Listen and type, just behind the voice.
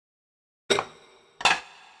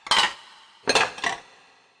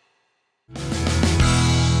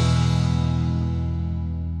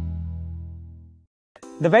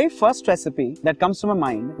The very first recipe that comes to my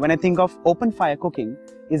mind when I think of open fire cooking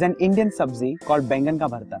is an Indian sabzi called Baingan Ka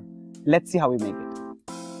Bharta. Let's see how we make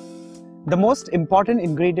it. The most important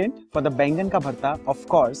ingredient for the Baingan Ka Bharta, of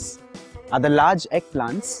course, are the large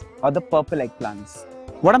eggplants or the purple eggplants.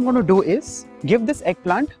 What I'm going to do is give this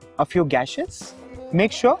eggplant a few gashes.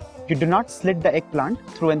 Make sure you do not slit the eggplant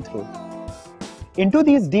through and through. Into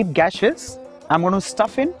these deep gashes, I'm going to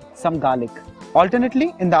stuff in some garlic.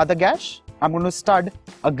 Alternately, in the other gash, I'm going to stud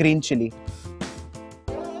a green chilli.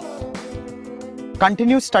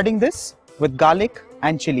 Continue studding this with garlic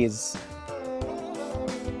and chillies.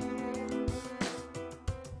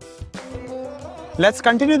 Let's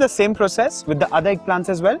continue the same process with the other eggplants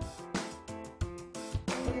as well.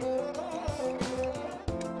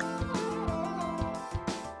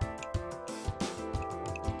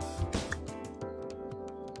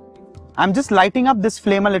 I'm just lighting up this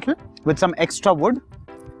flame a little with some extra wood.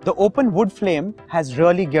 The open wood flame has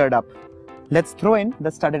really geared up. Let's throw in the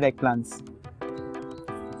studded eggplants.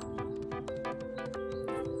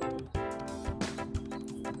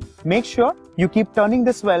 Make sure you keep turning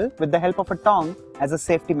this well with the help of a tong as a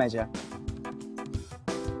safety measure.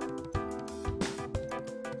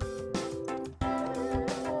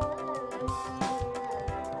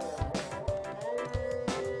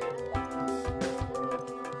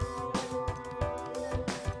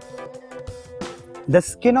 The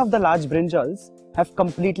skin of the large brinjals have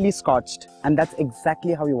completely scotched, and that's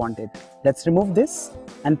exactly how you want it. Let's remove this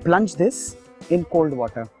and plunge this in cold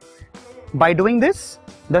water. By doing this,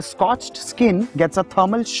 the scotched skin gets a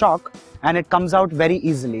thermal shock and it comes out very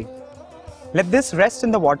easily. Let this rest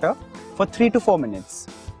in the water for 3 to 4 minutes.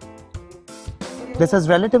 This has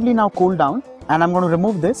relatively now cooled down, and I'm going to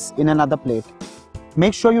remove this in another plate.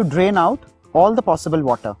 Make sure you drain out all the possible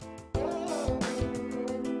water.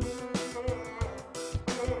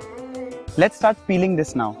 Let's start peeling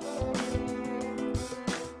this now.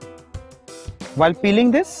 While peeling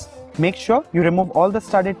this, make sure you remove all the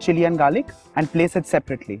studded chili and garlic and place it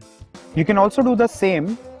separately. You can also do the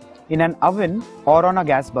same in an oven or on a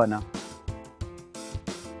gas burner.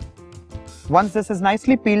 Once this is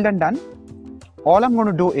nicely peeled and done, all I'm going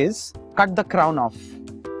to do is cut the crown off.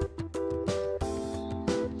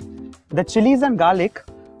 The chilies and garlic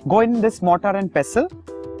go in this mortar and pestle,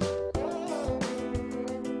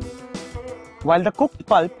 while the cooked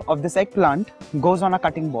pulp of this eggplant goes on a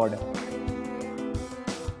cutting board.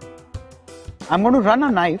 I'm going to run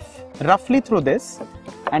a knife roughly through this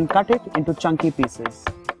and cut it into chunky pieces.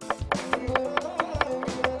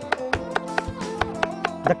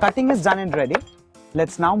 The cutting is done and ready.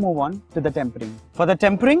 Let's now move on to the tempering. For the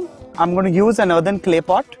tempering, I'm going to use an earthen clay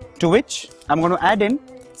pot, to which I'm going to add in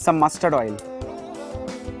some mustard oil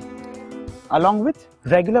along with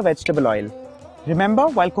regular vegetable oil. Remember,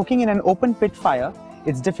 while cooking in an open pit fire,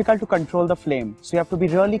 it's difficult to control the flame, so you have to be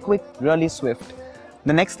really quick, really swift.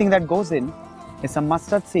 The next thing that goes in is some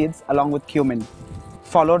mustard seeds along with cumin,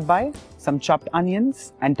 followed by some chopped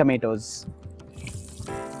onions and tomatoes.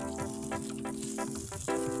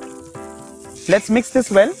 Let's mix this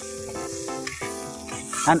well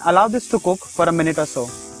and allow this to cook for a minute or so.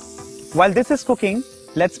 While this is cooking,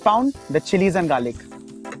 let's pound the chilies and garlic.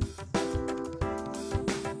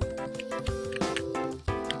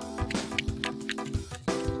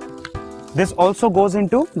 This also goes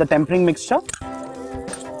into the tempering mixture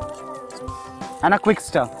and a quick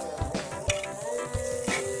stir.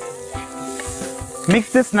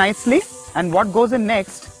 Mix this nicely, and what goes in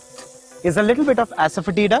next is a little bit of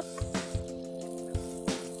asafoetida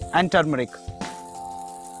and turmeric.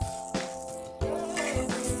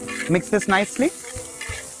 Mix this nicely,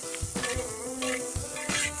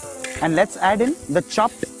 and let's add in the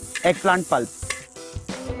chopped eggplant pulp.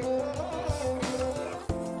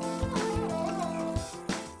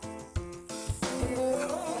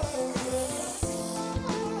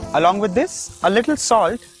 Along with this, a little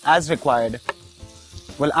salt as required.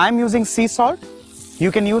 Well, I'm using sea salt.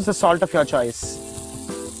 You can use the salt of your choice.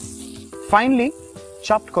 Finally,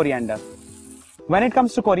 chopped coriander. When it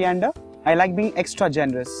comes to coriander, I like being extra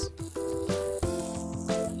generous.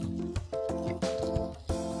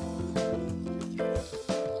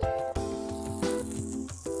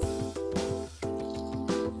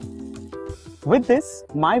 With this,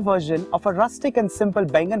 my version of a rustic and simple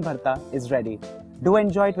Baingan Bharta is ready. Do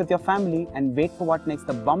enjoy it with your family and wait for what next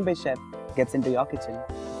the Bombay chef gets into your kitchen.